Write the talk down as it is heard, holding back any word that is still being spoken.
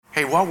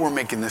Hey, while we're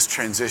making this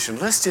transition,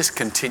 let's just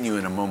continue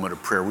in a moment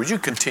of prayer. Would you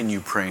continue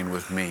praying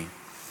with me?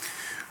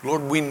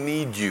 Lord, we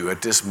need you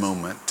at this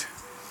moment.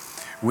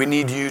 We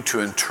need you to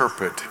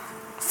interpret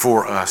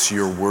for us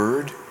your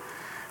word.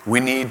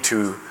 We need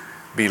to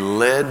be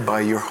led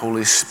by your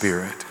Holy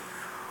Spirit,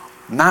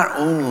 not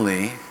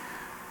only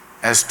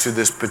as to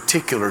this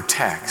particular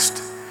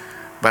text,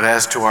 but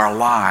as to our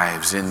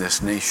lives in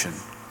this nation.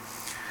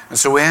 And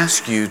so we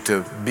ask you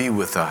to be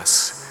with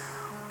us,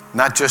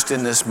 not just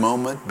in this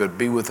moment, but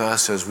be with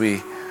us as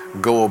we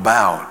go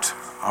about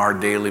our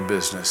daily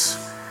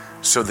business,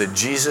 so that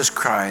Jesus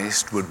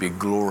Christ would be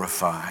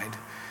glorified,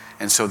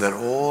 and so that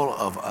all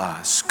of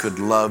us could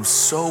love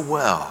so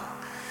well,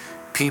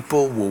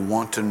 people will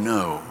want to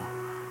know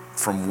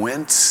from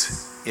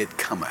whence it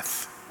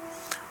cometh.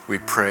 We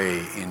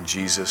pray in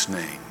Jesus'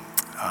 name.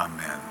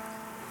 Amen.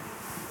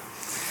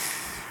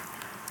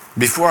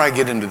 Before I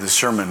get into the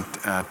sermon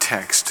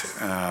text,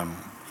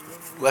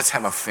 let's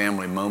have a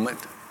family moment.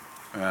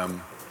 A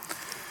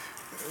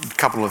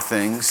couple of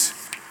things.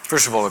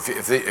 First of all, if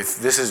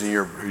this isn't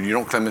you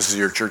don't claim this is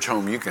your church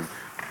home, you can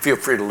feel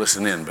free to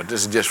listen in, but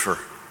this is just for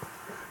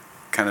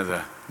kind of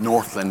the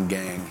Northland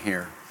gang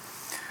here.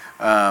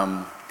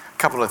 A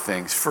couple of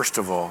things. First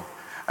of all,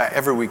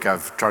 every week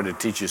I've tried to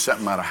teach you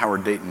something out of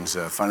Howard Dayton's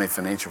Finding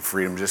Financial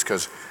Freedom, just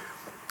because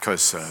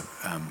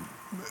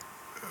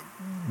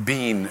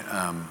being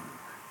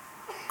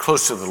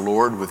close to the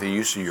Lord with the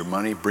use of your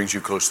money brings you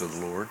close to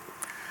the Lord.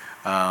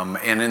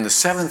 And in the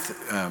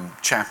 7th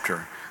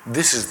chapter,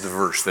 this is the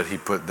verse that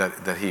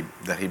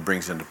he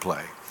brings into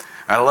play.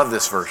 I love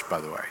this verse,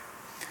 by the way.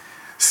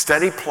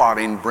 Steady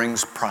plotting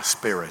brings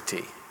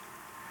prosperity.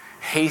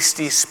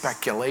 Hasty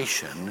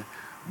speculation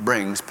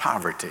brings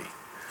poverty.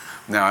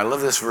 Now, I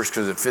love this verse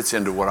because it fits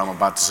into what I'm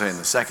about to say in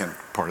the second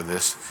part of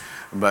this.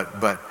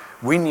 But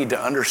we need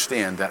to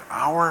understand that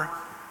our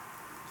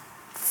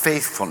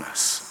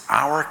faithfulness,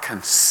 our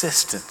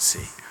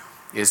consistency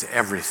is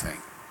everything.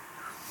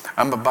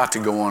 I'm about to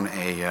go on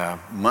a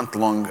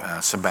month-long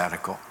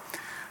sabbatical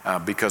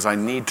because I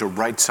need to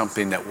write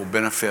something that will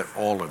benefit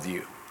all of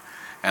you.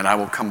 And I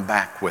will come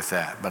back with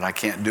that, but I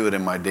can't do it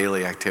in my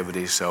daily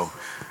activities. So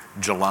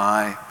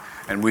July,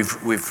 and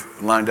we've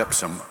lined up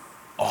some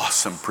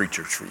awesome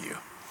preachers for you.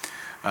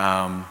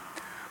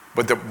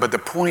 But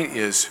the point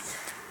is,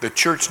 the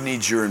church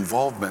needs your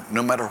involvement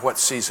no matter what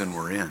season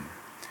we're in.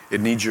 It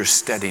needs your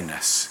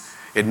steadiness.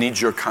 It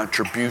needs your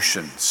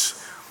contributions,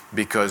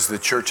 because the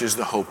church is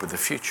the hope of the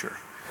future.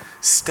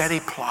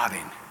 Steady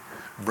plotting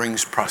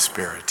brings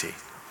prosperity,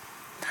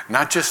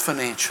 not just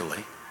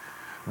financially,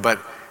 but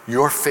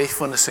your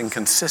faithfulness and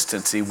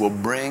consistency will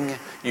bring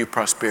you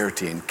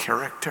prosperity in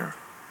character,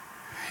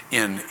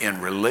 in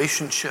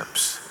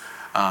relationships,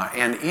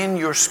 and in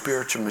your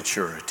spiritual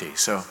maturity.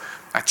 So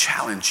I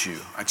challenge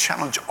you. I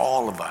challenge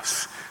all of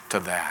us to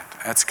that.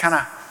 That's kind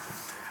of,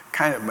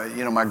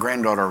 my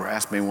granddaughter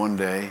asked me one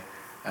day,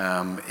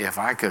 if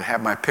I could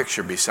have my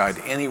picture beside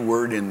any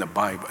word in the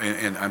Bible,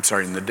 in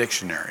the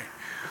dictionary,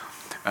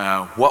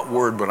 what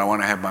word would I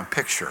want to have my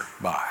picture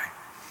by?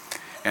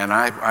 And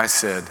I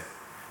said,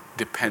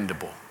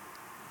 dependable.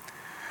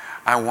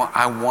 I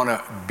want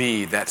to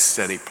be that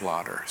steady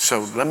plotter.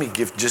 So let me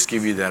just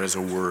give you that as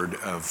a word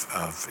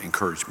of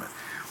encouragement.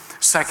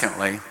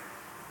 Secondly,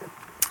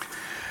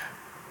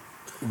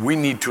 we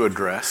need to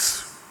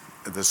address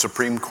the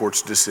Supreme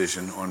Court's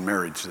decision on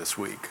marriage this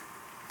week.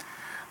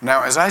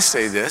 Now, as I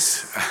say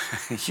this,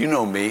 you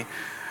know me,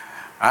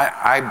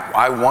 I've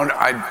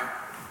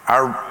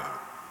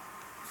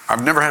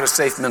never had a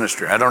safe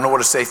ministry. I don't know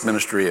what a safe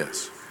ministry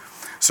is.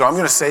 So I'm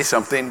going to say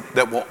something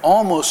that will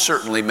almost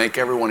certainly make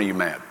every one of you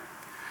mad.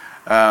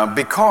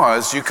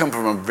 Because you come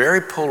from a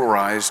very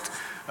polarized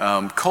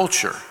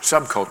culture,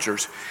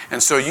 subcultures,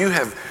 and so you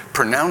have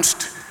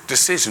pronounced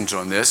decisions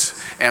on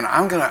this, and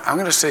I'm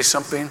going to say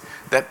something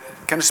that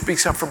kind of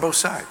speaks up for both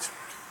sides.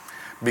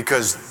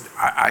 Because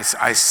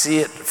I see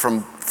it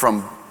from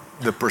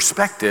the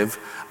perspective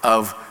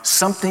of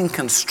something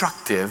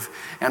constructive,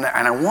 and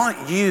I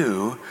want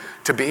you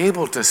to be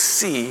able to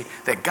see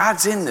that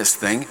God's in this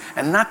thing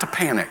and not to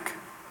panic.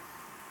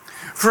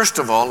 First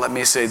of all, let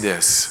me say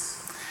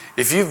this.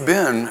 If you've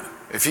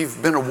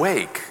been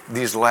awake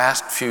these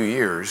last few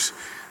years,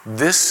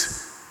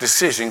 this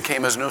decision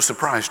came as no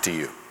surprise to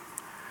you.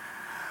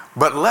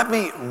 But let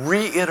me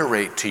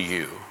reiterate to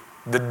you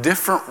the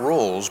different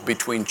roles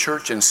between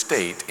church and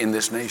state in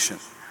this nation.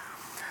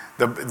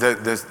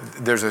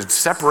 There's a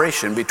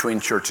separation between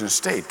church and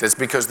state. That's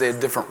because they have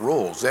different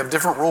roles. They have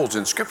different roles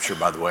in Scripture,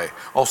 by the way,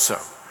 also.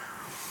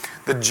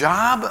 The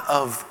job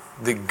of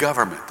the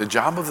government, the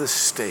job of the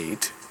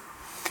state,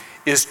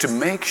 is to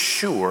make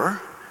sure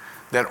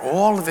that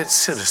all of its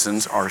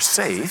citizens are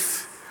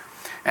safe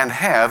and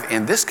have,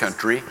 in this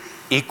country,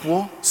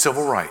 equal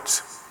civil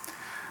rights.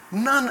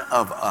 None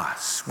of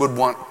us would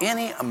want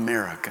any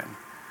American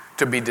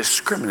to be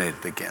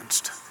discriminated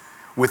against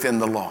within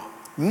the law.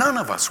 None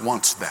of us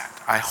wants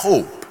that. I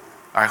hope.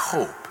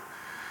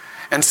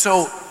 And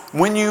so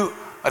when you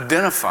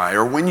identify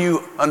or when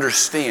you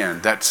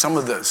understand that some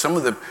of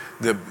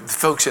the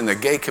folks in the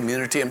gay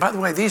community, and by the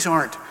way, these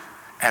aren't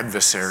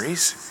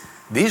adversaries.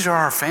 These are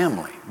our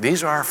family.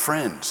 These are our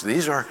friends.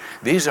 These are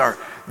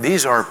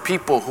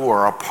people who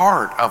are a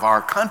part of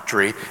our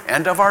country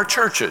and of our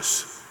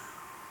churches.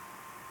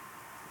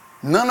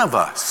 None of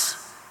us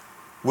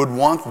would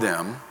want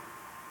them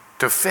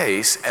to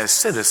face, as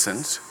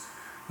citizens,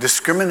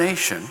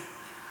 discrimination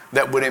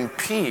that would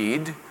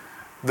impede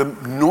the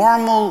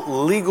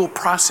normal legal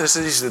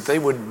processes that they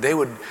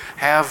would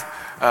have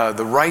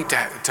the right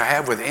to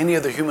have with any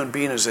other human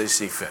being as they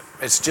see fit.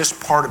 It's just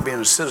part of being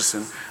a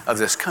citizen of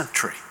this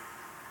country.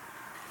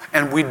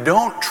 And we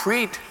don't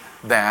treat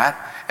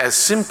that as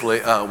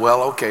simply,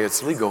 well, okay,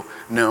 it's legal.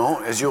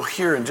 No, as you'll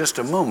hear in just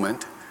a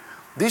moment,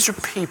 these are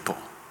people.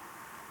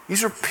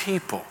 These are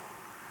people.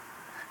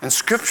 And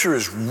Scripture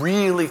is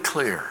really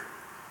clear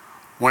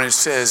when it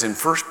says in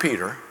 1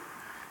 Peter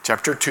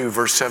chapter 2,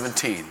 verse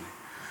 17,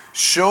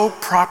 show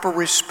proper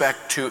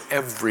respect to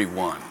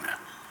everyone.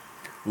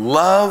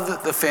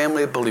 Love the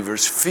family of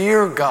believers.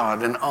 Fear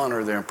God and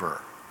honor the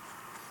emperor.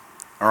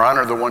 Or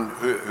honor the one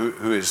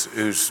who's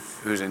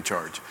in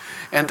charge.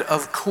 And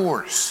of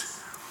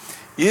course,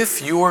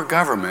 if your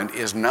government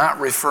is not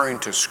referring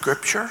to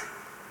Scripture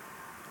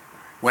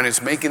when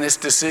it's making its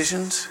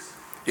decisions,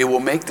 it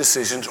will make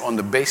decisions on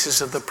the basis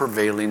of the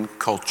prevailing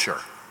culture.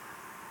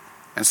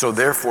 And so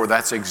therefore,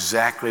 that's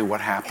exactly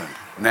what happened.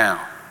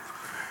 Now,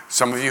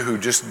 some of you who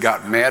just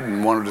got mad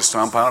and wanted to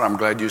stomp out, I'm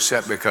glad you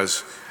sat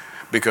because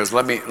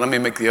let me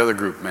make the other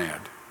group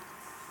mad.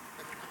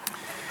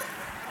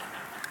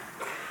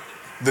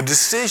 The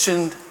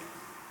decision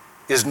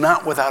is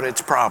not without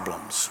its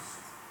problems.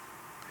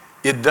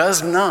 It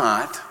does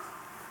not,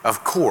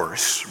 of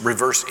course,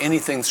 reverse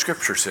anything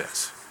Scripture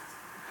says.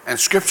 And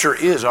Scripture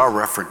is our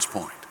reference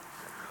point.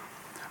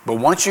 But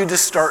once you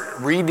just start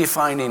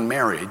redefining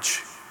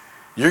marriage,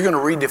 you're going to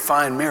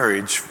redefine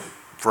marriage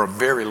for a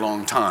very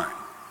long time.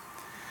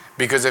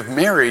 Because if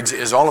marriage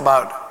is all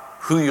about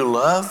who you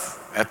love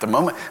at the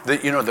moment,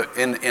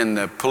 in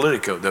the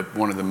Politico,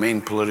 one of the main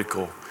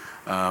political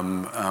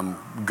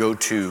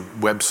go-to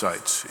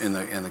websites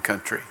in the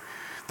country,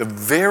 the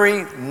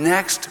very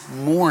next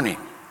morning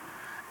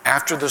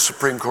after the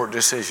Supreme Court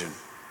decision,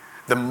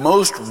 the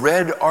most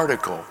read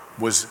article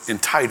was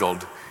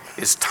entitled,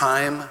 "It's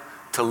Time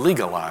to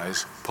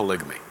Legalize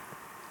Polygamy."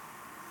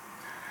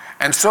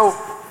 And so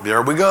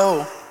there we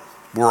go.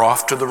 We're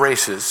off to the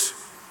races.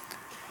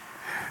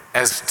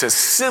 As to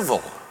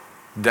civil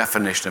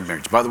definition of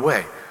marriage, by the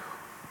way,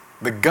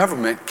 the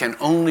government can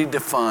only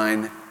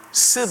define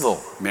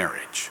civil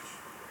marriage.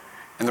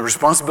 And the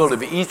responsibility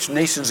of each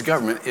nation's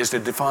government is to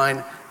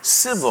define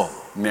civil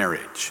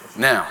marriage.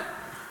 Now,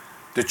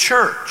 the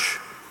church,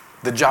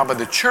 the job of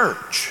the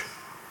church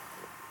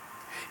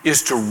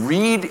is to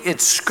read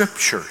its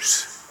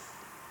Scriptures,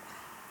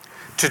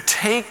 to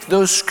take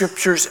those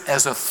Scriptures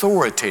as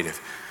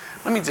authoritative.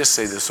 Let me just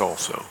say this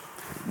also.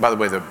 By the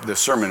way, the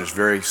sermon is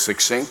very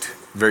succinct,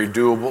 very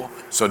doable,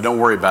 so don't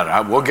worry about it.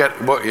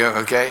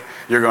 Okay?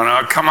 You're going,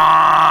 oh, come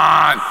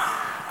on.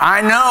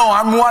 I know,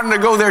 I'm wanting to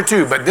go there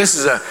too, but this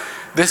is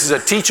a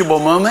teachable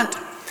moment,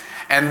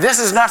 and this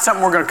is not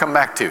something we're going to come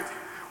back to.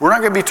 We're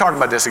not going to be talking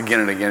about this again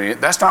and again.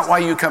 That's not why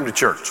you come to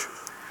church.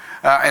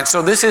 And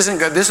so this isn't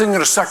going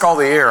to suck all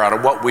the air out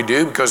of what we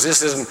do, because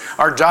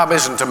our job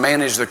isn't to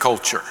manage the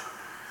culture.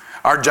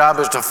 Our job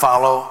is to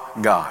follow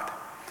God.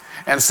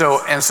 And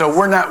so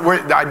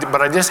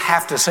but I just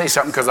have to say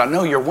something because I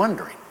know you're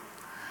wondering.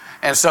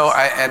 And so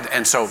I'm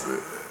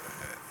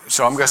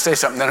going to say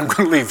something, then I'm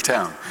going to leave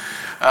town.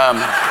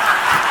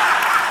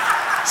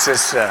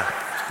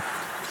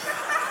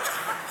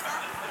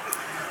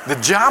 The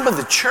job of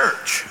the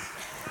church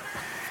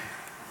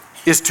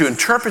is to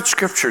interpret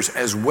Scriptures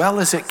as well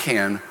as it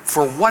can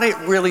for what it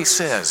really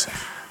says,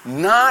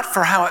 not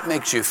for how it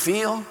makes you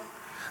feel,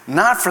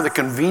 not for the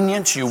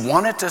convenience you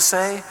want it to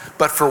say,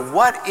 but for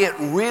what it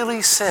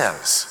really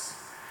says.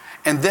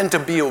 And then to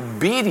be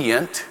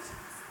obedient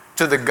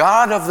to the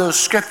God of those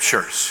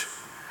Scriptures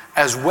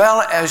as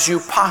well as you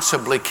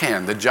possibly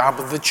can. The job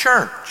of the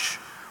church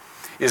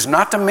is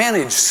not to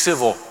manage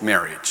civil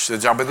marriage. The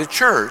job of the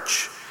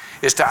church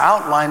is to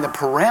outline the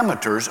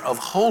parameters of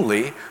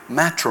holy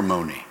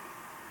matrimony.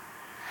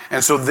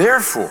 And so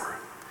therefore,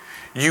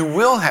 you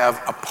will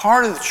have a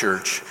part of the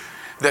church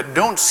that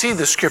don't see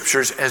the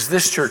Scriptures as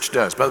this church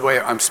does. By the way,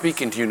 I'm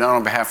speaking to you not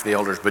on behalf of the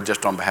elders, but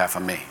just on behalf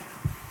of me.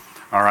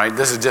 All right?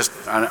 This is just,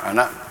 I'm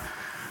not.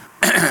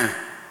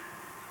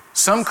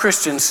 Some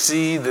Christians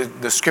see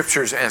the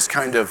Scriptures as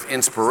kind of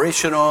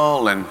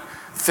inspirational and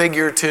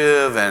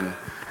figurative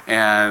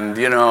and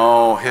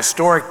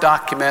historic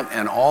document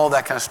and all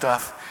that kind of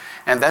stuff.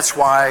 And that's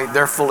why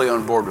they're fully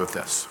on board with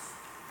this.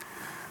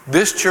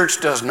 This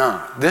church does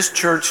not. This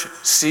church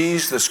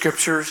sees the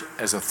Scriptures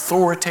as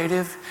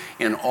authoritative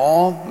in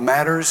all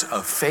matters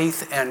of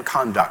faith and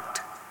conduct.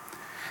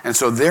 And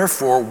so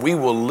therefore, we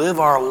will live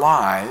our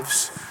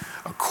lives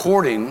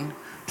according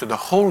to the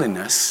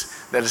holiness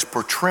that is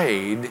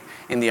portrayed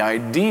in the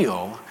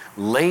ideal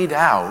laid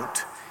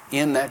out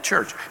in that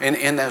church,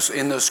 in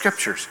those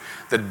scriptures.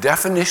 The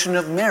definition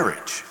of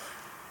marriage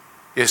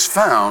is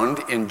found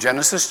in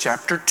Genesis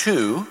chapter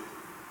 2,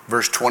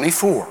 verse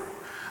 24.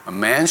 A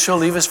man shall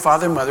leave his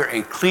father and mother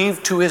and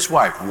cleave to his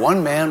wife.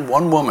 One man,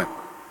 one woman.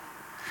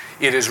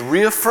 It is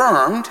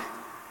reaffirmed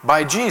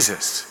by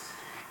Jesus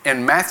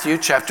in Matthew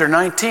chapter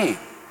 19.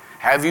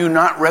 Have you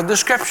not read the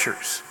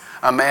scriptures?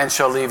 A man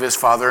shall leave his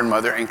father and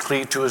mother and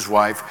cleave to his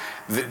wife.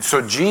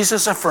 So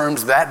Jesus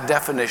affirms that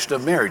definition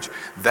of marriage.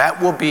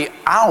 That will be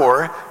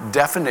our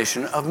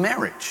definition of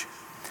marriage.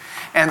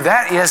 And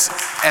that is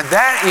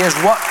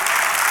what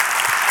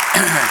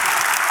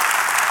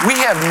we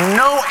have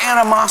no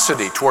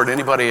animosity toward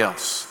anybody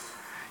else.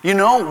 You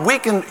don't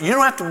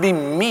have to be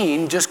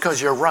mean just because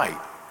you're right.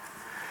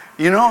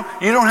 You don't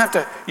even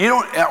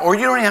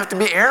have to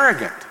be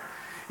arrogant.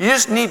 You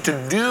just need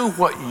to do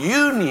what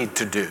you need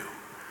to do.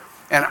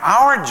 And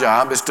our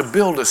job is to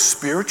build a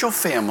spiritual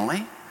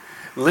family,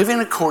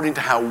 living according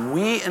to how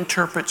we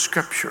interpret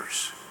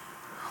scriptures.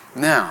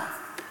 Now,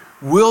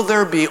 will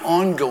there be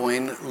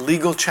ongoing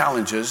legal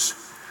challenges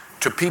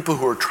to people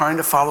who are trying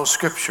to follow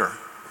scripture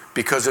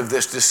because of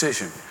this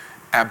decision?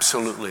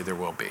 Absolutely there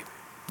will be.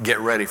 Get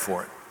ready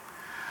for it.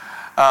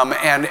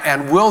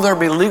 And will there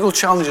be legal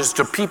challenges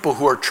to people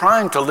who are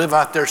trying to live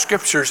out their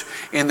scriptures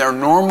in their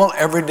normal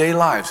everyday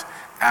lives?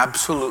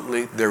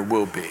 Absolutely there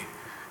will be.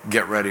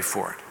 Get ready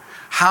for it.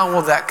 How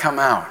will that come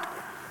out?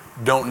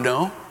 Don't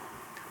know,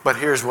 but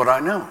here's what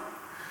I know.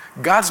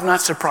 God's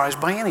not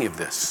surprised by any of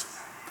this.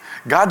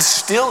 God's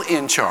still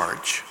in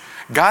charge.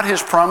 God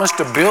has promised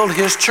to build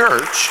his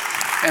church,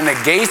 and the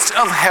gates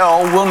of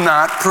hell will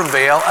not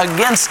prevail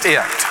against it.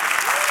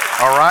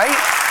 All right?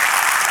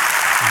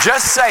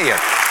 Just say it.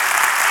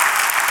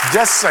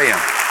 Just say it.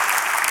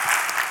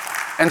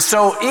 And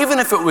so even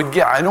if it would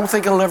get, I don't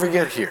think it'll ever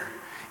get here,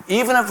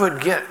 even if it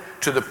would get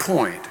to the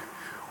point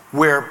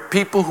where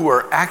people who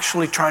are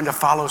actually trying to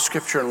follow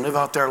scripture and live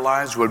out their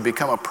lives would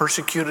become a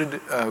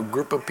persecuted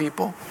group of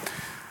people.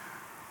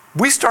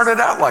 We started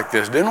out like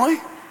this, didn't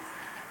we?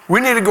 We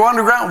need to go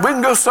underground. We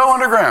can go so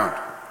underground.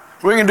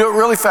 We can do it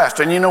really fast.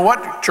 And you know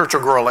what? Church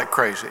will grow like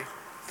crazy.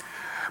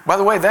 By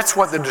the way, that's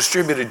what the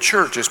distributed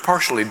church is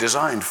partially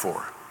designed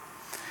for,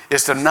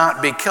 is to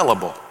not be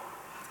killable.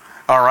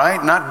 All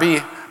right? Not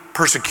be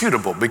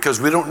persecutable,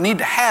 because we don't need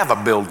to have a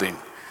building.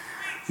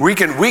 We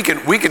can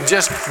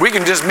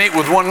just meet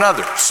with one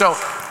another. So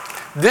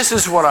this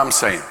is what I'm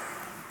saying.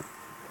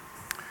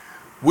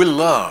 We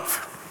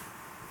love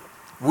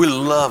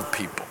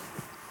people.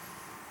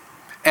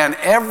 And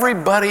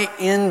everybody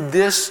in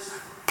this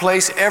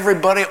place,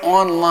 everybody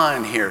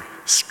online here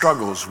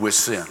struggles with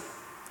sin.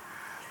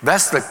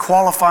 That's the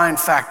qualifying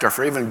factor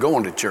for even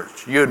going to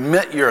church. You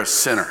admit you're a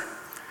sinner,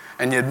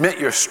 and you admit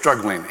you're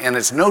struggling, and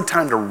it's no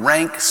time to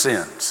rank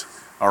sins,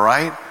 all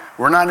right?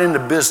 We're not in the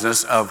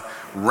business of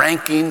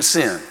ranking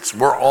sins.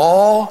 We're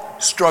all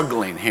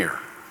struggling here.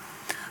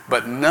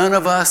 But none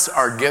of us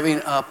are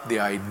giving up the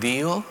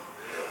ideal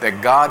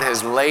that God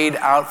has laid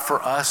out for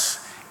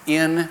us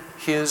in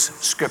his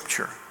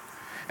scripture.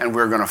 And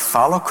we're going to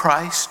follow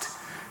Christ,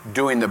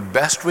 doing the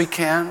best we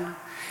can,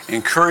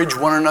 encourage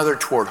one another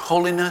toward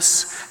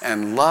holiness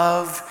and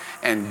love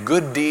and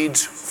good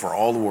deeds for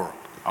all the world.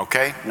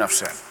 Okay? Enough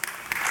said.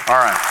 All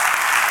right.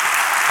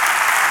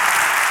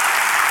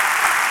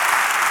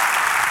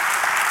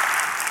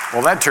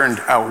 Well, that turned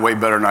out way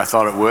better than I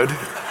thought it would.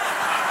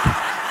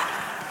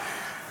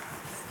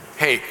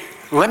 Hey,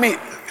 let me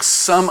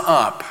sum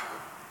up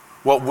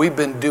what we've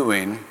been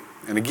doing.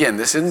 And again,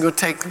 this isn't going to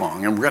take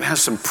long. And we're going to have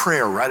some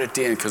prayer right at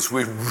the end, because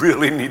we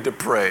really need to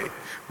pray.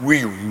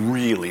 We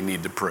really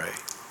need to pray.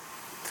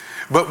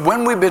 But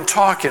when we've been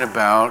talking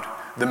about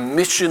the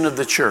mission of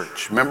the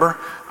church, remember,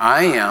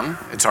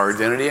 it's our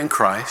identity in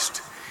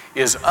Christ,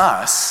 is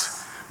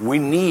us. We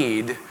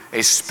need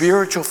a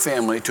spiritual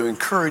family to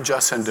encourage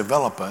us and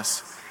develop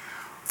us.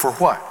 For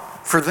what?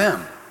 For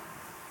them.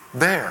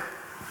 There.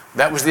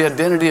 That was the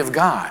identity of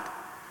God.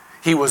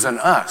 He was an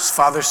us,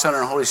 Father, Son,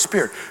 and Holy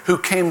Spirit, who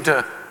came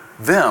to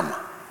them,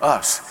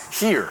 us,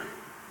 here.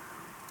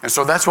 And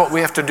so that's what we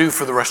have to do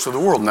for the rest of the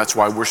world, and that's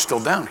why we're still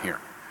down here.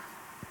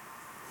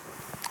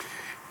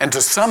 And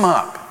to sum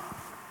up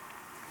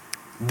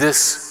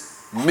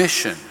this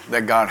mission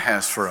that God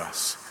has for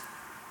us,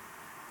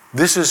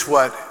 this is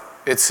what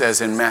it says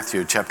in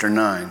Matthew chapter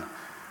 9,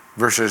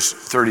 verses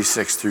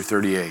 36 through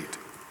 38.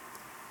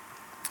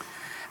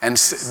 And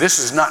this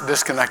is not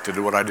disconnected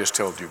to what I just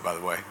told you, by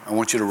the way. I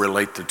want you to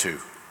relate the two.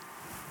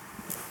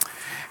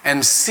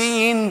 And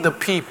seeing the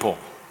people,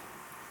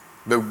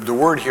 the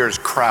word here is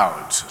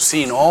crowds,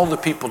 seeing all the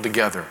people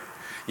together,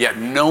 yet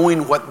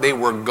knowing what they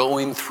were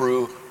going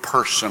through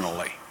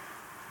personally.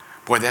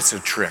 Boy, that's a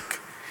trick.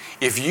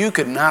 If you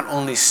could not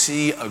only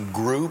see a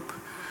group,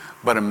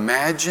 but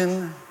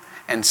imagine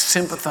and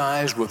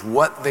sympathize with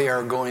what they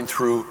are going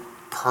through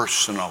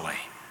personally.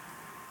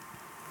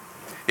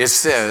 It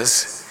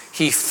says,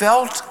 he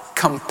felt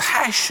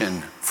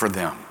compassion for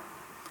them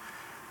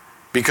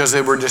because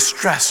they were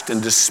distressed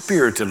and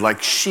dispirited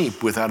like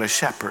sheep without a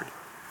shepherd.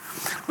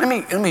 Let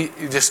me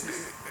just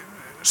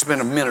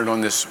spend a minute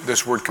on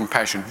this word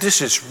compassion.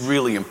 This is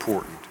really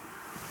important.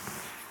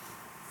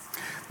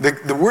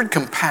 The word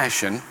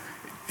compassion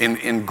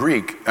in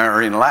Greek,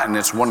 or in Latin,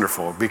 it's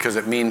wonderful because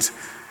it means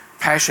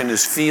passion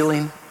is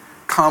feeling,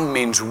 com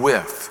means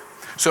with.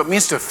 So it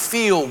means to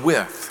feel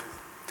with.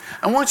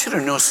 I want you to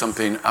know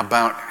something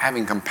about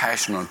having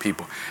compassion on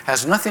people. It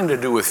has nothing to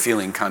do with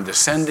feeling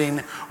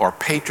condescending or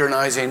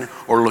patronizing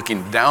or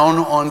looking down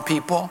on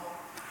people.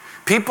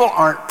 People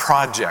aren't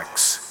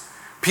projects.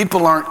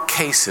 People aren't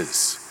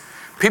cases.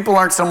 People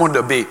aren't someone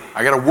to be,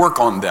 I got to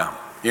work on them,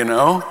 you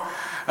know?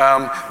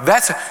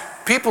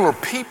 People are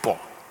people.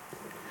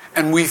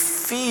 And we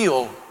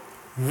feel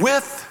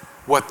with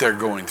what they're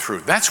going through.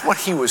 That's what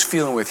he was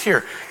feeling with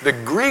here. The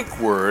Greek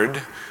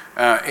word,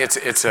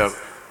 it's a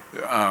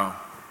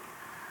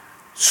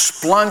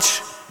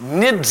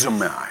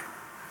splunch-nidzomai.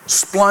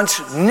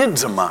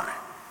 Splunch-nidzomai.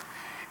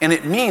 And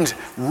it means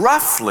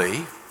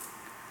roughly,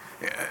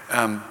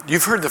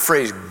 you've heard the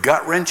phrase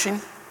gut-wrenching?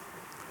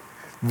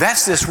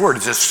 That's this word.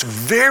 It's a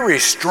very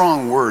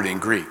strong word in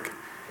Greek.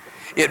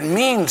 It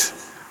means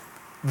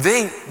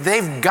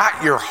they've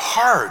got your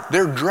heart.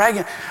 They're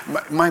dragging.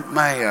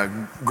 My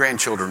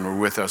grandchildren were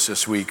with us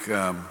this week,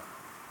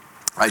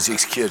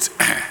 Isaac's kids.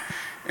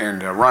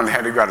 And Ron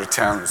had to go out of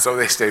town, and so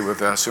they stayed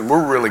with us. And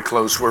we're really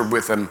close. We're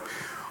with them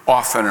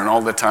often and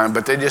all the time,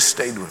 but they just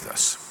stayed with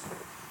us.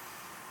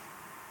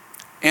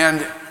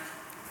 And,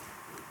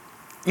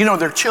 you know,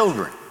 they're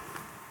children.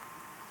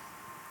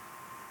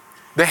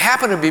 They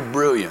happen to be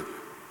brilliant.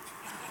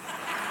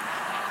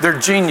 They're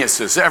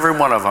geniuses, every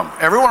one of them.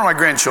 Every one of my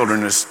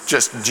grandchildren is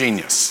just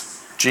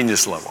genius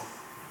level.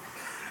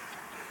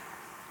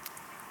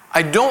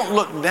 I don't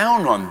look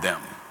down on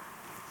them.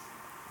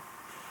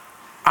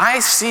 I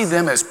see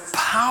them as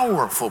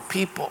powerful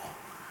people,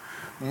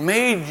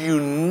 made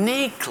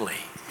uniquely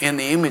in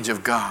the image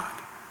of God.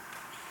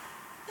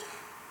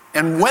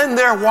 And when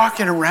they're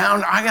walking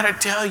around, I got to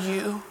tell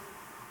you,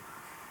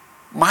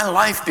 my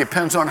life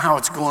depends on how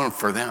it's going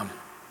for them.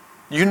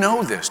 You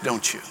know this,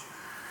 don't you?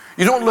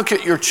 You don't look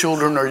at your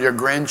children or your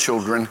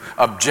grandchildren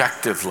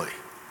objectively.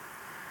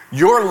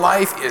 Your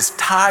life is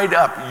tied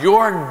up.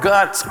 Your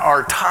guts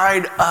are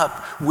tied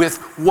up with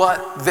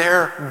what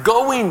they're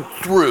going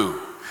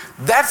through.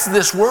 That's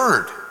this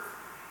word.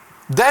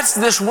 That's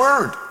this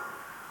word.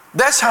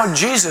 That's how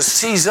Jesus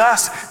sees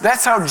us.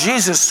 That's how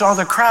Jesus saw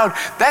the crowd.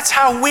 That's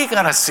how we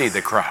got to see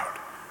the crowd.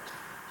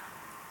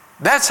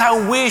 That's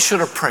how we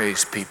should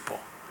appraise people.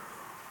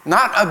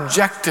 Not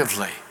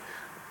objectively,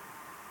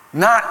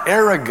 not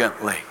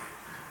arrogantly,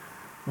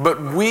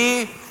 but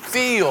we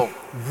feel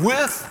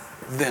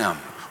with them.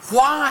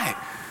 Why?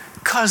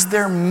 Because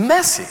they're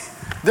messy.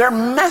 They're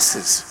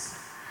messes.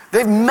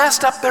 They've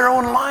messed up their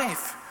own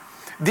life.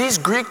 These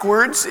Greek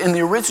words in the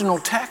original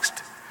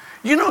text,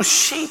 you know,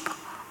 sheep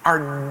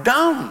are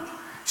dumb.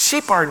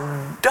 Sheep are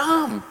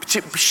dumb.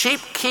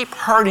 Sheep keep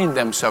hurting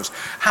themselves.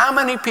 How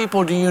many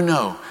people do you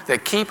know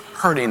that keep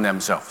hurting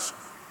themselves?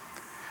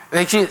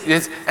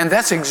 And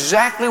that's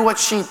exactly what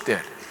sheep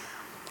did.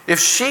 If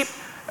sheep,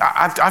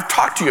 I've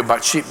talked to you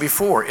about sheep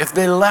before. If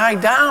they lie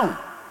down,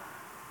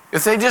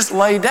 if they just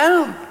lay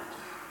down,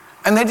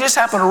 and they just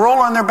happen to roll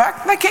on their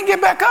back, they can't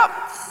get back up.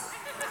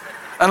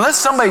 Unless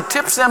somebody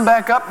tips them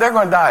back up, they're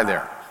going to die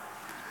there.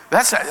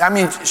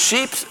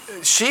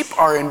 Sheep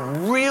are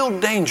in real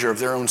danger of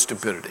their own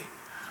stupidity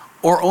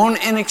or own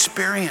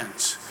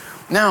inexperience.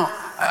 Now,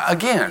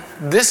 again,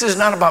 this is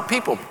not about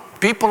people.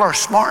 People are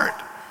smart.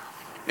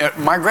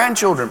 My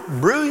grandchildren,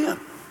 brilliant.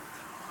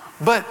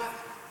 But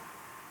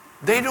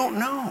they don't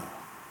know.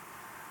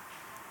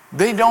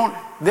 They don't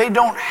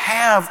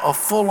have a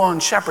full-on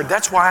shepherd.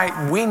 That's why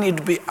we need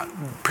to be,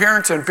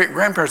 parents and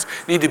grandparents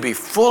need to be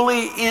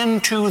fully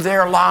into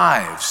their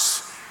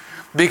lives,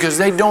 because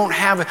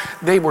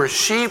they were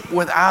sheep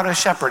without a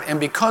shepherd.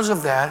 And because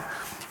of that,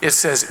 it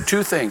says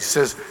two things. It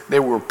says they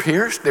were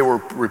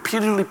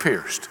repeatedly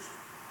pierced,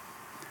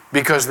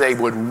 because they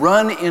would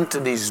run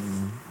into these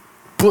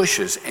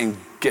bushes and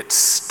get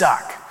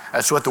stuck.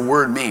 That's what the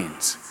word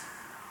means.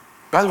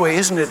 By the way,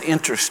 isn't it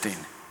interesting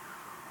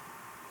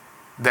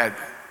that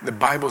the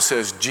Bible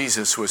says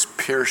Jesus was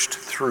pierced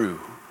through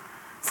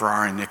for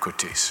our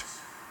iniquities?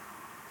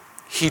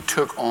 He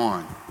took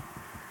on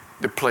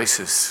the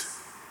places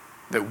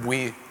that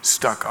we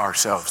stuck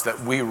ourselves, that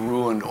we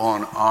ruined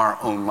on our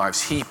own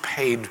lives. He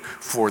paid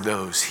for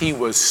those. He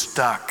was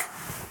stuck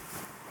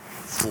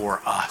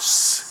for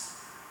us.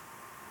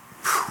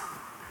 Whew.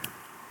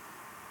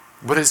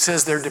 But it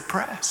says they're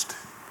depressed.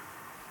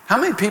 How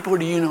many people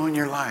do you know in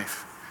your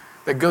life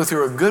that go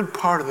through a good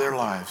part of their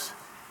lives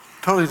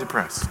totally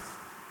depressed?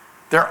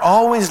 They're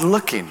always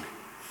looking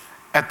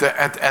at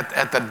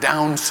the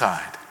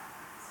downside.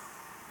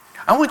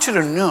 I want you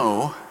to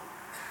know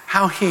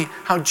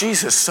how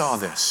Jesus saw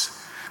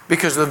this,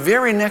 because the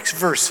very next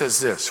verse says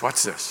this.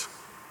 Watch this.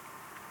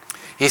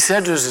 He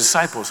said to his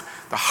disciples,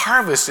 "The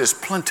harvest is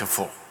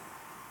plentiful,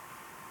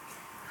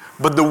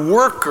 but the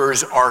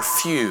workers are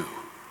few."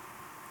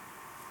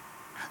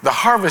 The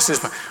harvest is.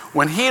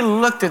 When he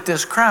looked at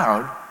this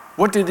crowd,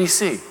 what did he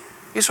see?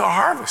 He saw a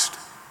harvest.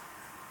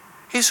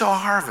 He saw a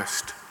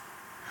harvest.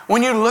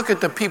 When you look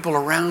at the people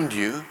around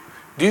you,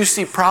 do you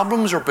see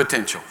problems or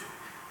potential?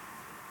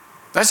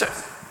 That's it.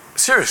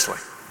 Seriously.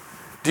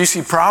 Do you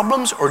see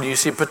problems or do you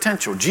see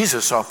potential?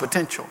 Jesus saw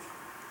potential.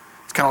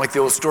 It's kind of like the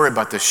old story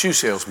about the shoe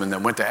salesman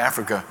that went to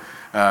Africa,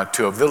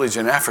 to a village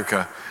in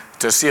Africa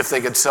to see if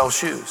they could sell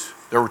shoes.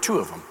 There were two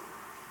of them.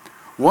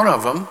 One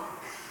of them,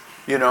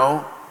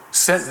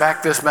 sent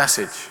back this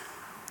message.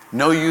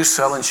 No use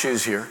selling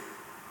shoes here.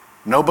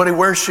 Nobody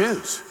wears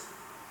shoes.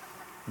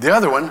 The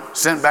other one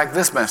sent back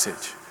this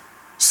message.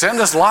 Send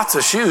us lots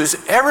of shoes.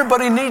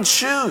 Everybody needs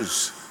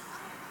shoes.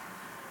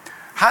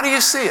 How do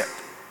you see it?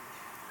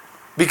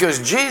 Because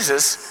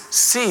Jesus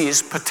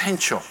sees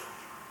potential.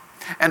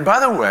 And by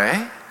the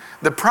way,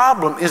 the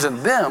problem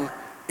isn't them,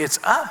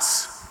 it's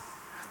us.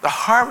 The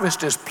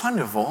harvest is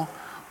plentiful,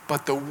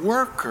 but the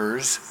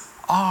workers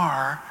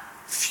are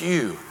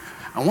few.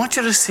 I want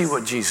you to see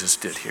what Jesus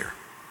did here.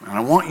 And I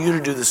want you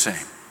to do the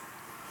same.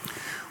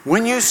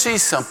 When you see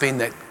something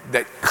that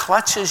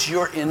clutches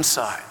your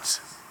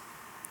insides,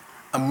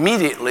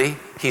 immediately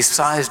he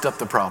sized up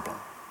the problem.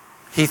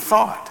 He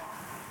thought,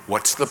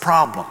 what's the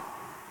problem?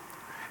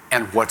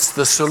 And what's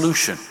the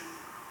solution?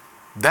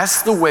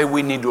 That's the way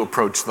we need to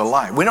approach the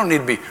life. We don't need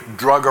to be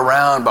drug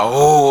around by,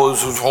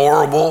 this is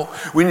horrible.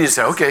 We need to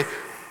say, okay,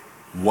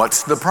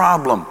 what's the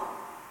problem?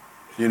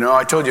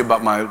 I told you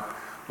about my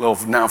little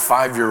now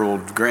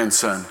 5-year-old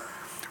grandson,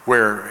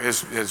 where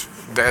his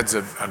dad's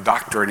a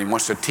doctor and he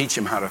wants to teach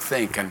him how to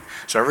think. And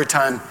so every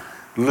time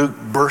Luke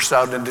bursts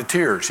out into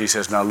tears, he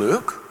says, now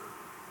Luke,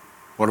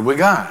 what do we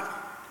got?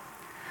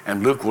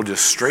 And Luke will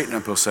just straighten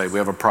up, he'll say, we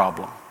have a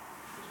problem.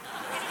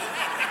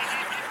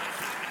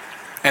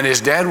 And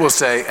his dad will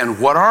say, and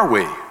what are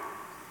we?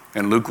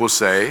 And Luke will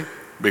say,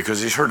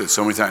 because he's heard it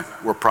so many times,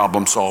 we're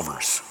problem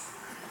solvers.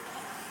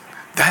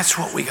 That's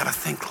what we got to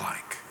think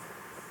like.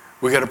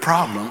 We got a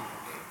problem,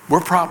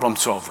 we're problem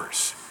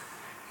solvers.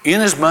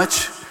 Inasmuch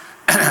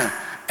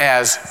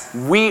as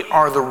we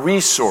are the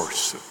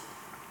resource.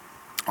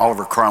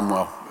 Oliver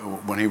Cromwell,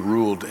 when he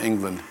ruled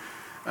England,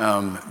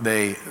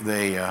 they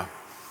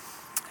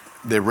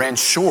ran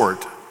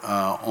short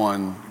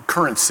on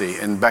currency,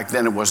 and back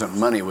then it wasn't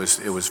money, it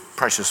was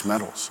precious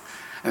metals,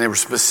 and they were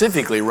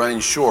specifically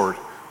running short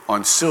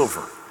on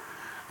silver,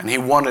 and he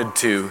wanted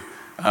to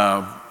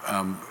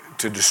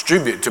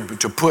distribute,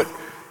 to put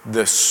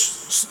the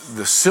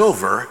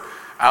silver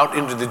out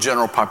into the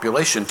general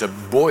population to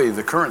buoy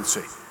the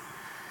currency.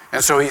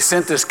 And so he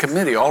sent this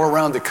committee all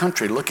around the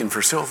country looking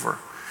for silver.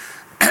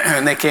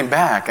 And they came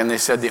back and they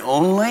said the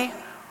only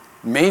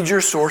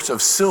major source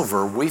of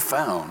silver we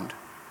found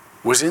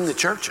was in the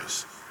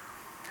churches,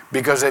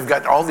 because they've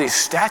got all these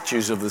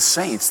statues of the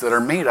saints that are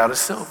made out of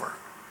silver.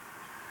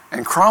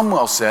 And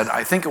Cromwell said,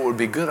 I think it would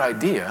be a good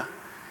idea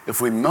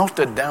if we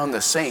melted down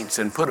the saints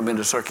and put them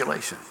into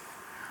circulation.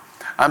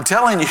 I'm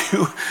telling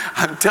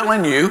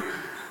you,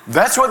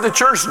 that's what the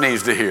church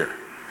needs to hear.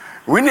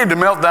 We need to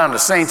melt down the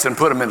saints and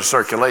put them into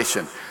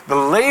circulation. The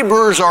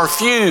laborers are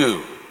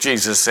few,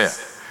 Jesus said.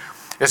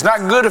 It's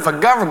not good if a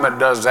government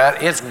does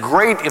that. It's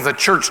great if the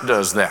church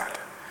does that.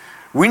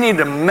 We need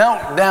to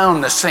melt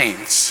down the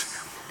saints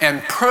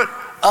and put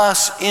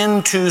us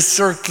into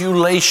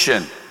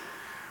circulation.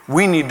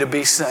 We need to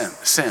be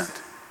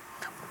sent.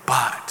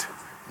 But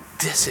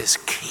this is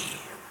key.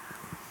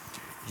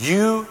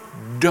 You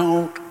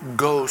don't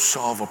go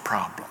solve a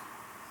problem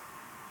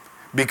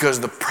because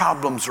the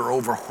problems are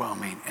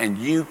overwhelming and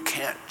you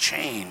can't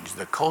change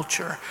the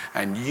culture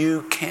and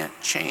you can't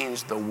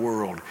change the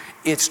world.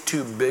 It's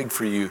too big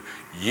for you.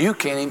 You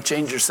can't even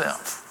change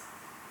yourself.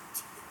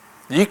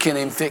 You can't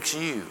even fix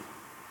you.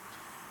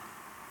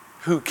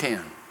 Who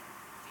can?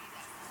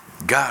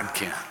 God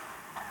can.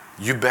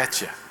 You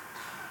betcha.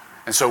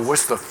 And so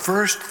what's the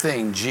first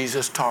thing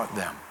Jesus taught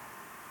them?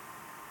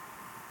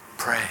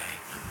 Pray.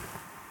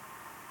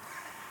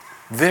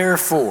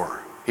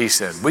 Therefore, he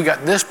said, we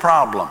got this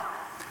problem.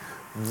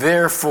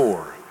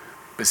 Therefore,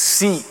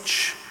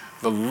 beseech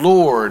the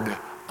Lord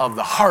of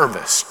the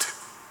harvest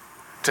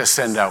to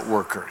send out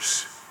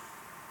workers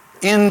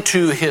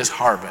into his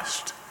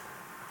harvest.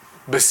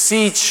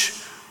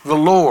 Beseech the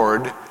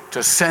Lord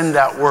to send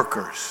out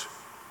workers.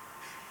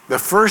 The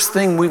first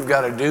thing we've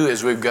got to do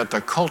is we've got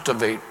to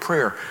cultivate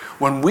prayer.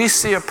 When we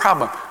see a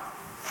problem,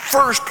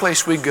 first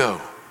place we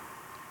go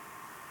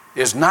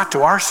is not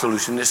to our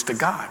solution, it's to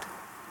God.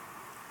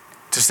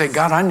 To say,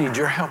 God, I need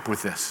your help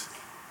with this.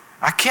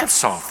 I can't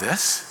solve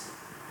this.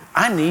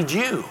 I need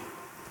you.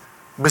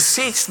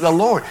 Beseech the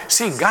Lord.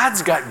 See,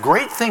 God's got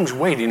great things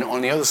waiting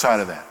on the other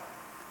side of that.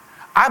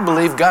 I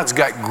believe God's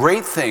got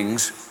great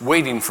things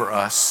waiting for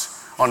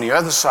us on the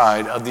other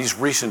side of these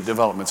recent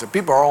developments. And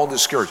people are all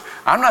discouraged.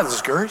 I'm not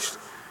discouraged.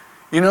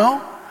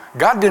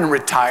 God didn't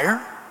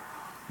retire.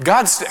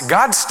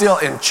 God's still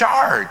in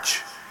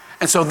charge.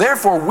 And so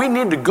therefore, we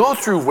need to go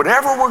through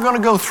whatever we're going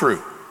to go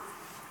through.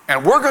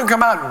 And we're going to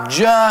come out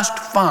just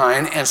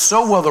fine, and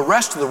so will the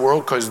rest of the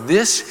world, because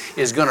this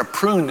is going to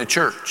prune the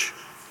church.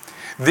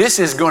 This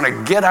is going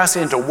to get us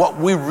into what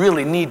we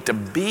really need to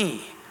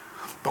be.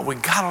 But we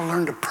got to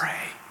learn to pray.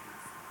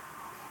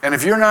 And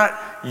if you're not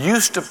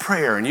used to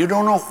prayer and you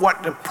don't know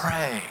what to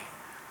pray,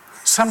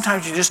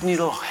 sometimes you just need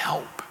a little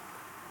help.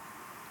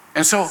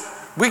 And so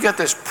we got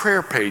this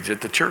prayer page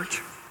at the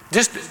church.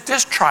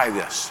 Just try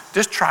this.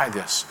 Just try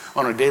this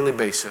on a daily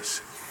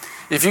basis.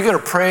 If you go to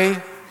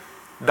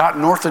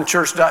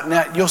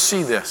pray.northlandchurch.net, you'll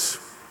see this.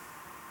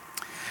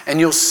 And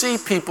you'll see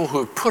people who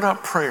have put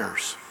up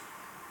prayers.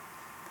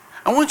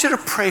 I want you to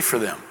pray for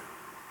them.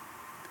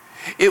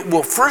 It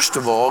will, first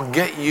of all,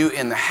 get you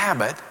in the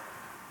habit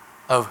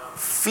of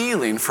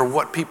feeling for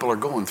what people are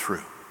going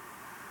through.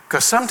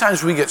 Because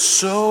sometimes we get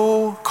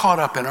so caught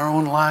up in our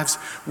own lives,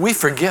 we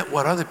forget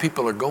what other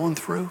people are going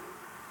through.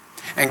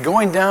 And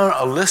going down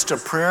a list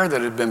of prayer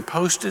that had been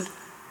posted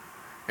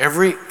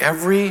every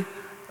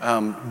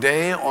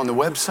day on the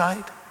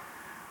website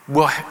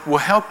will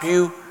help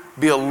you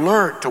be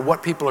alert to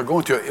what people are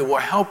going through. It will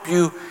help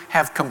you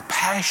have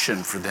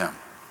compassion for them.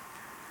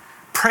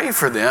 Pray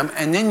for them,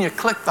 and then you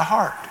click the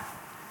heart.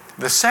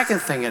 The second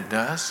thing it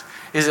does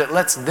is it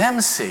lets them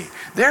see.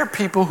 There are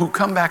people who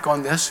come back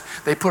on this,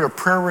 they put a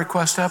prayer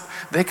request up,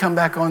 they come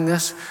back on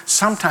this,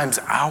 sometimes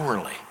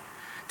hourly,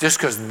 just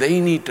because they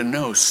need to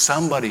know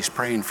somebody's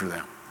praying for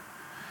them.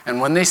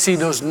 And when they see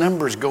those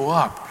numbers go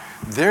up,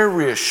 they're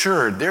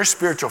reassured their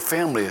spiritual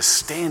family is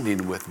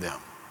standing with them.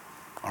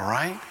 All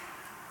right?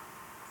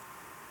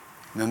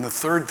 And then the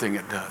third thing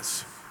it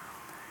does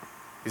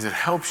is it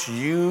helps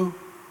you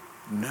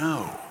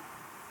know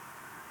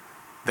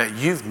that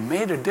you've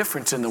made a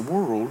difference in the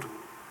world,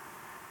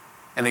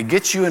 and it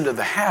gets you into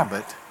the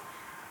habit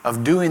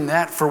of doing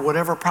that for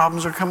whatever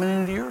problems are coming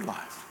into your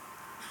life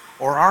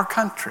or our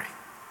country.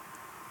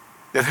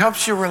 It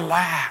helps you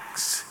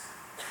relax.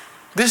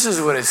 This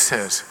is what it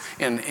says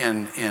in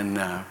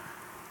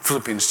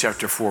Philippians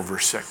chapter 4,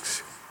 verse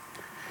 6.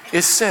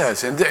 It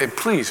says, and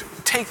please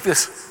take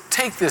this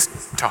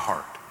to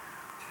heart.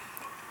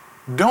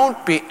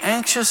 Don't be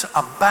anxious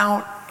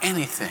about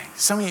anything.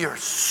 Some of you are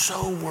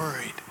so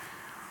worried.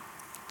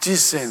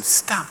 Jesus saying,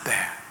 stop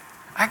that.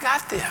 I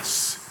got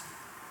this.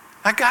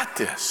 I got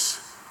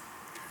this.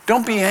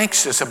 Don't be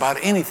anxious about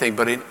anything,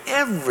 but in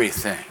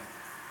everything,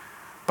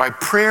 by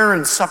prayer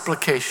and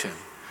supplication,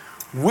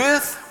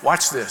 with,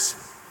 watch this,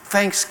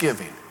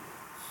 thanksgiving.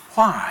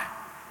 Why?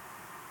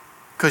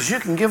 Because you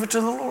can give it to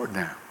the Lord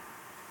now.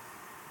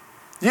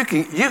 You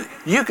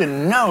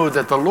can know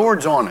that the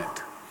Lord's on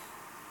it.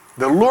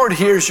 The Lord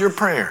hears your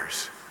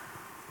prayers.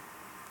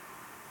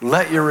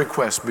 Let your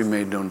requests be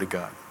made known to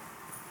God.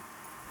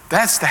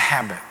 That's the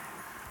habit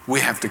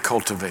we have to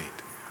cultivate.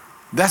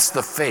 That's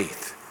the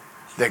faith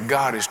that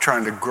God is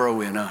trying to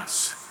grow in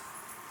us.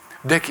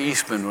 Dick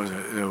Eastman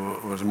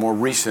was a more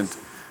recent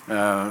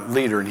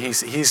leader, and he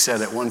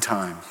said at one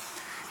time,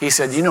 he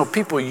said, you know,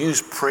 people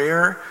use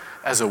prayer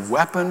as a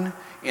weapon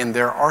in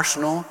their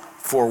arsenal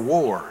for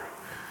war.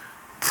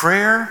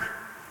 Prayer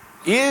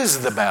is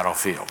the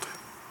battlefield.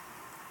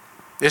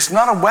 It's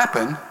not a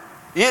weapon,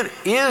 it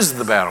is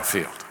the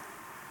battlefield.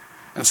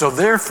 And so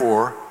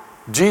therefore,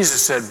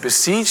 Jesus said,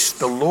 beseech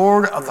the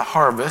Lord of the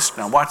harvest,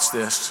 now watch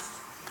this,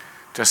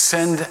 to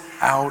send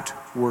out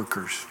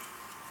workers.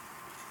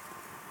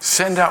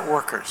 Send out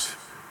workers.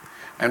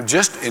 And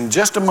in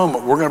just a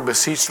moment, we're going to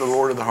beseech the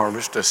Lord of the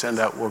harvest to send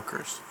out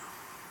workers.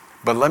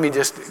 But let me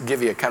just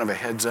give you a kind of a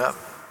heads up.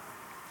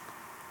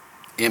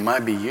 It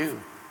might be you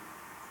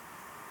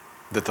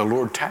that the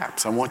Lord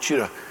taps. I want you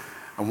to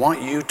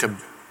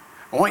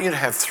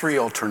have three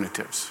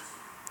alternatives.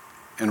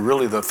 And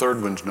really the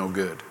third one's no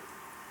good.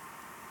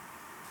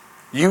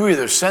 You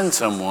either send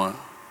someone,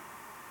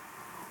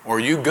 or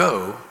you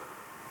go,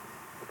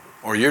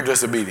 or you're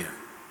disobedient.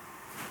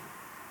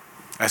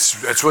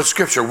 That's what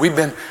Scripture. We've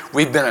been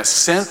a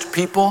sent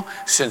people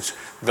since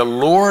the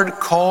Lord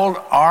called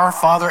our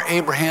father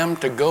Abraham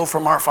to go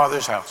from our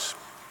father's house.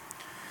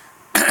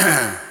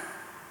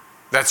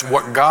 That's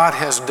what God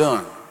has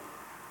done.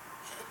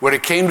 When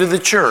it came to the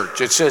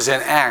church, it says in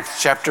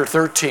Acts chapter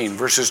 13,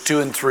 verses 2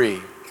 and 3,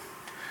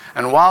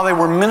 and while they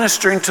were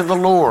ministering to the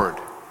Lord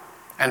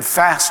and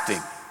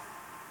fasting,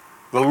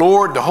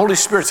 the Holy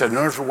Spirit said, in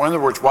other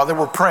words, while they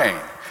were praying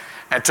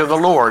and to the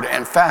Lord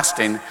and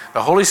fasting,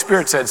 the Holy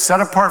Spirit said, set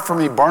apart for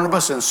me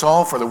Barnabas and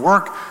Saul for the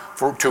work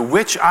to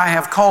which I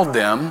have called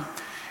them.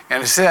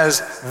 And it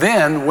says,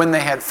 then when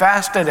they had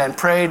fasted and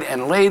prayed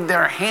and laid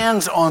their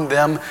hands on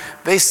them,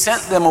 they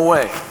sent them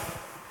away.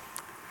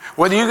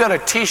 Whether you got a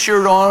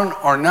t-shirt on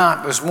or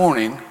not this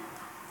morning,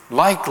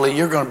 likely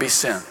you're going to be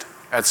sent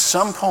at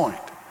some point.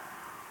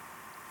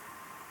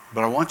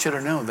 But I want you to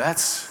know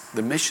that's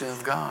the mission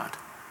of God.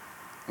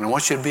 And I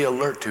want you to be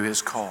alert to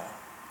his call.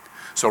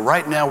 So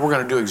right now we're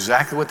going to do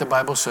exactly what the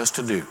Bible says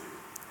to do,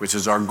 which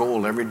is our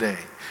goal every day.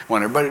 I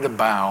want everybody to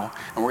bow,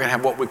 and we're going to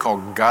have what we call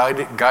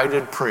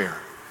guided prayer.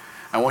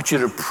 I want you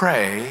to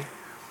pray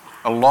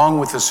along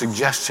with the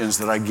suggestions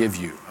that I give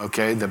you,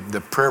 okay?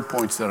 The prayer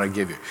points that I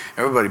give you.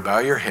 Everybody bow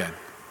your head.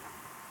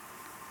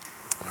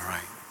 All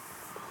right.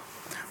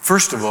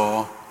 First of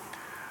all,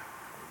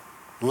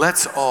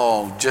 let's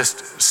all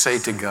just say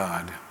to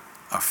God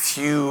a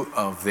few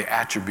of the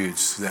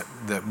attributes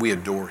that we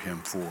adore him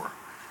for.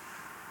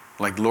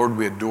 Like, Lord,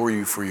 we adore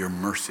you for your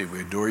mercy.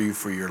 We adore you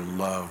for your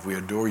love. We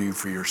adore you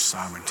for your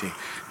sovereignty.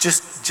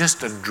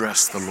 Just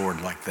address the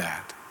Lord like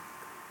that.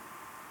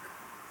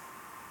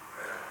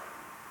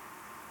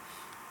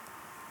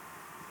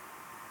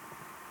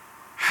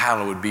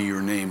 Hallowed be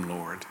your name,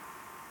 Lord.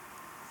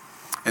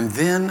 And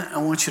then I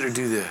want you to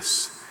do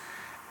this.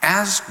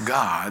 Ask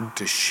God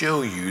to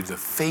show you the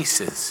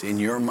faces in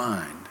your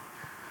mind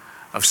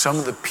of some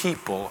of the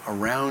people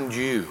around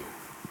you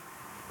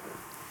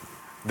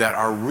that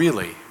are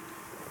really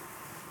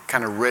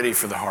kind of ready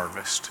for the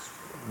harvest.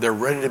 They're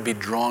ready to be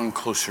drawn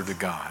closer to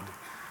God.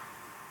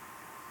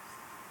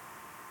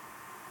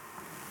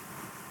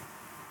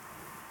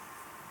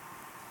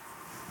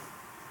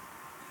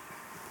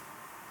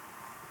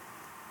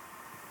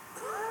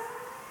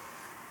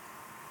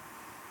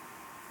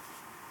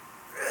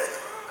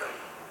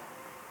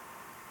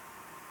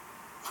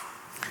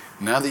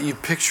 Now that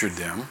you've pictured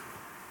them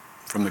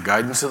from the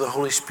guidance of the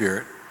Holy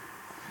Spirit,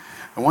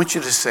 I want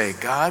you to say,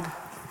 God,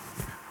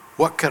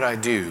 what could I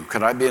do?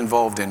 Could I be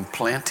involved in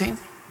planting?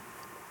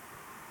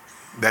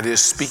 That is,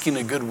 speaking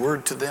a good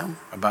word to them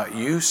about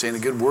you, saying a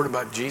good word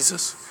about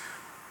Jesus.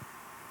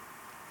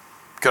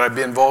 Could I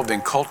be involved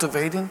in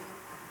cultivating?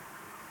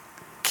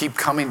 Keep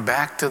coming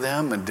back to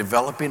them and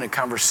developing a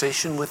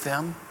conversation with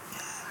them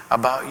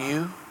about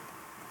you?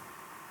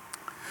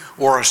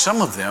 Or are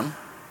some of them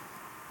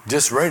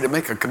just ready to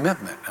make a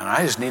commitment, and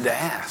I just need to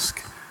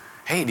ask,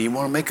 hey, do you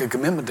want to make a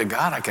commitment to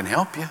God? I can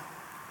help you.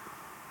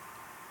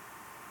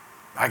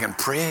 I can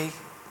pray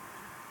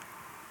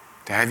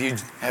to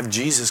have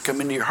Jesus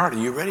come into your heart. Are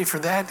you ready for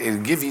that?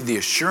 It'll give you the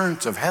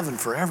assurance of heaven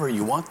forever.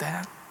 You want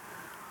that?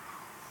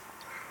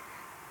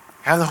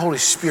 Have the Holy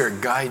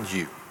Spirit guide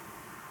you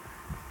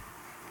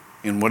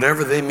in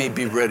whatever they may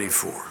be ready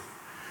for.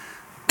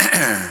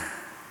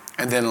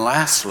 And then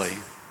lastly,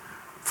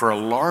 for a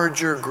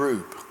larger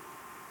group,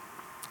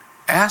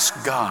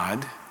 ask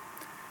God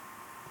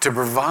to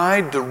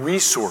provide the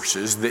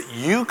resources that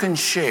you can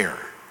share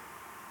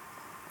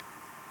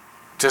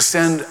to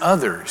send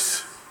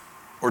others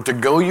or to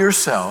go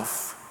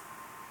yourself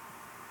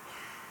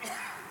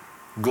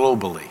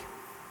globally,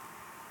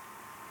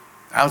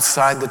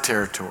 outside the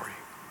territory.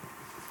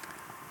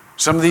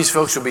 Some of these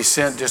folks will be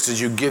sent just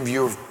as you give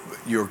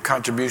your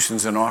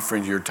contributions and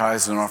offerings, your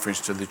tithes and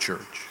offerings to the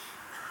church.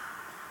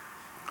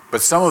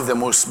 But some of them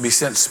will be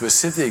sent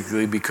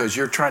specifically because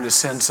you're trying to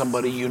send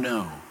somebody you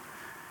know.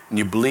 And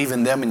you believe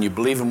in them and you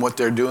believe in what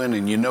they're doing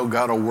and you know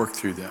God will work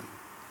through them.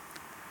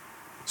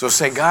 So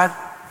say, God,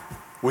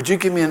 would you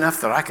give me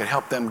enough that I could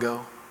help them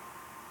go?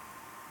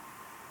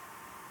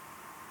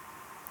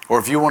 Or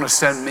if you want to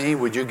send me,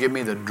 would you give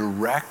me the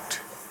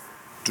direct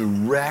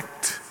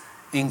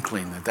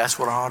inkling that that's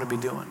what I ought to be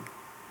doing?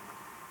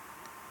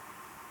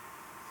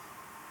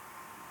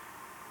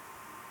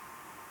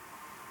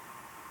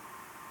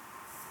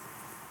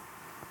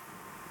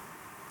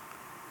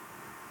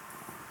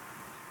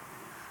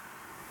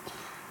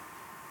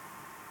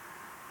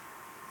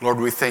 Lord,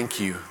 we thank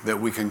you that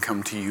we can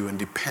come to you and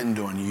depend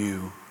on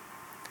you.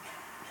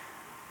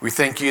 We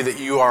thank you that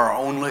you are our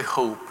only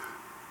hope,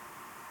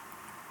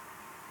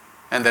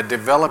 and that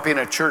developing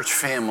a church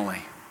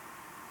family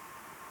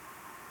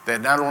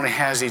that not only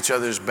has each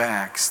other's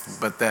backs,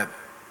 but that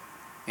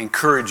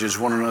encourages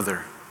one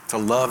another to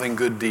love and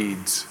good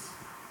deeds,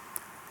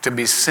 to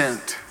be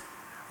sent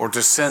or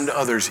to send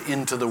others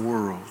into the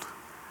world.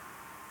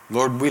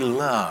 Lord, we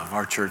love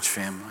our church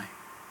family.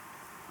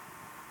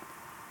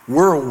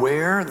 We're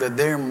aware that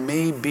there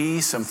may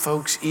be some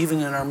folks even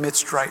in our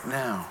midst right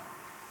now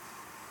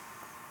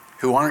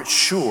who aren't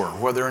sure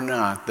whether or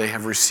not they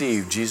have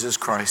received Jesus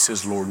Christ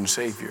as Lord and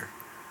Savior,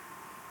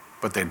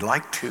 but they'd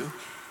like to.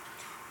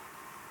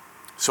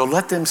 So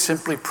let them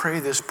simply pray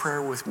this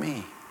prayer with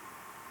me.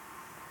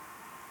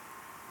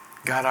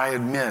 God, I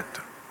admit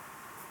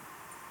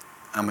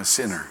I'm a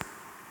sinner.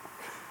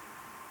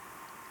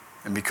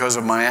 And because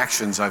of my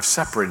actions, I've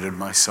separated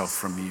myself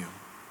from you.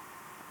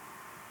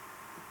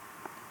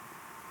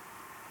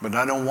 But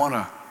I don't want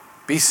to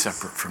be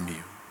separate from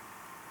you.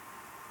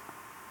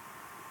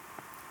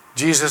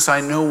 Jesus, I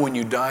know when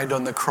you died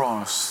on the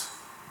cross,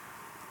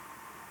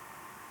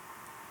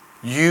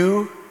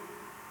 you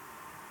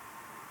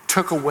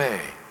took away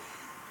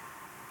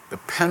the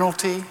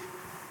penalty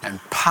and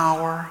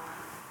power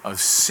of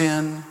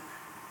sin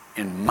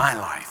in my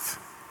life.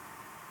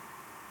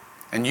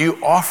 And you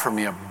offer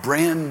me a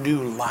brand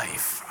new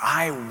life.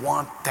 I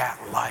want that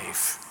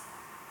life.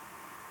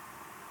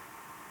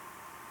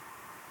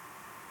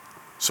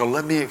 So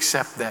let me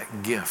accept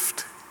that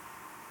gift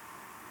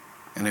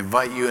and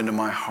invite you into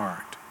my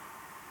heart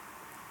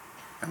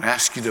and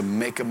ask you to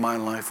make of my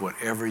life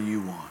whatever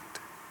you want.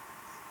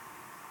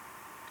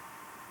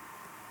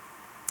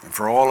 And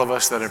for all of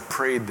us that have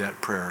prayed that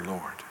prayer,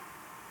 Lord,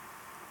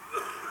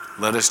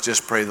 let us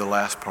just pray the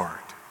last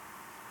part.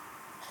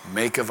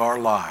 Make of our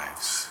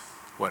lives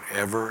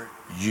whatever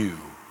you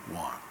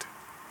want.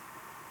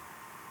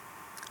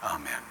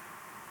 Amen.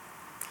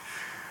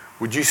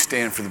 Would you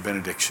stand for the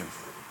benediction?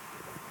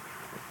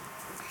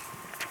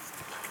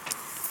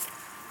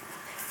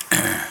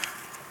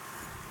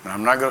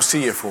 I'm not going to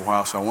see you for a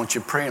while, so I want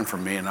you praying for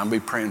me, and I'll be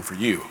praying for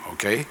you,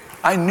 okay?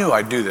 I knew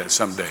I'd do that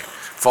someday.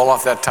 Fall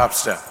off that top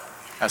step.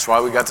 That's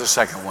why we got the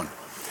second one.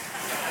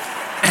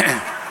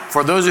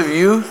 For those of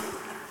you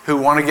who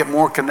want to get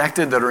more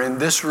connected that are in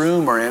this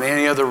room or in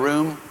any other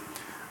room,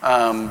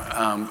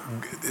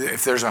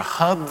 if there's a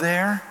hub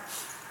there,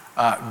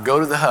 go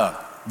to the hub.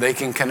 They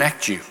can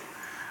connect you.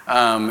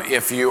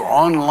 If you're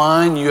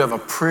online, you have a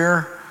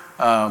prayer,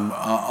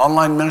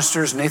 online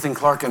ministers, Nathan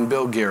Clark and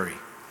Bill Gary.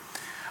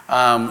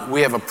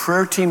 We have a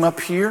prayer team up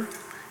here.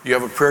 You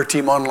have a prayer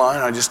team online.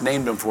 I just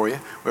named them for you.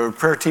 We have a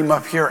prayer team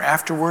up here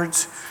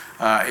afterwards.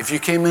 If you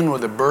came in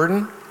with a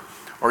burden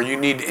or you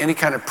need any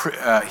kind of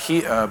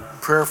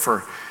prayer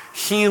for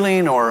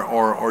healing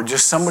or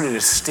just somebody to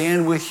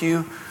stand with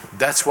you,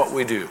 that's what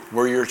we do.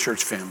 We're your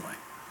church family.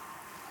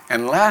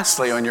 And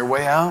lastly, on your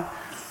way out,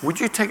 would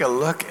you take a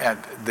look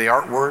at the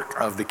artwork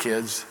of the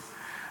kids?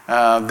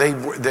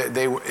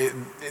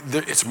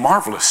 It's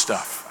marvelous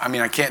stuff. I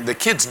mean, the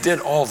kids did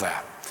all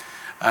that.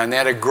 And they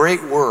had a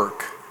great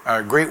week,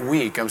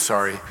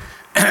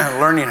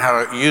 learning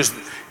how to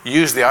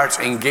use the arts,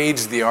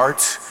 engage the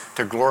arts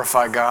to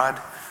glorify God.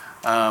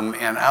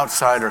 And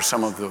outside are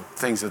some of the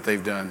things that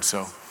they've done,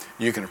 so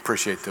you can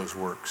appreciate those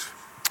works.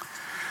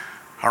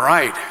 All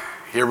right,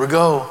 here we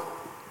go.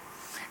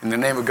 In the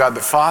name of God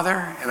the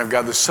Father, and of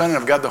God the Son, and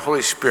of God the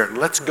Holy Spirit,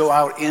 let's go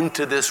out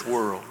into this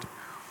world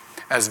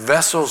as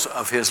vessels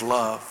of His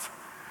love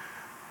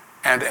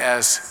and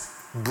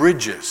as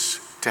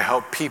bridges to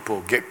help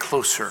people get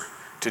closer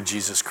to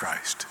Jesus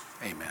Christ.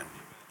 Amen.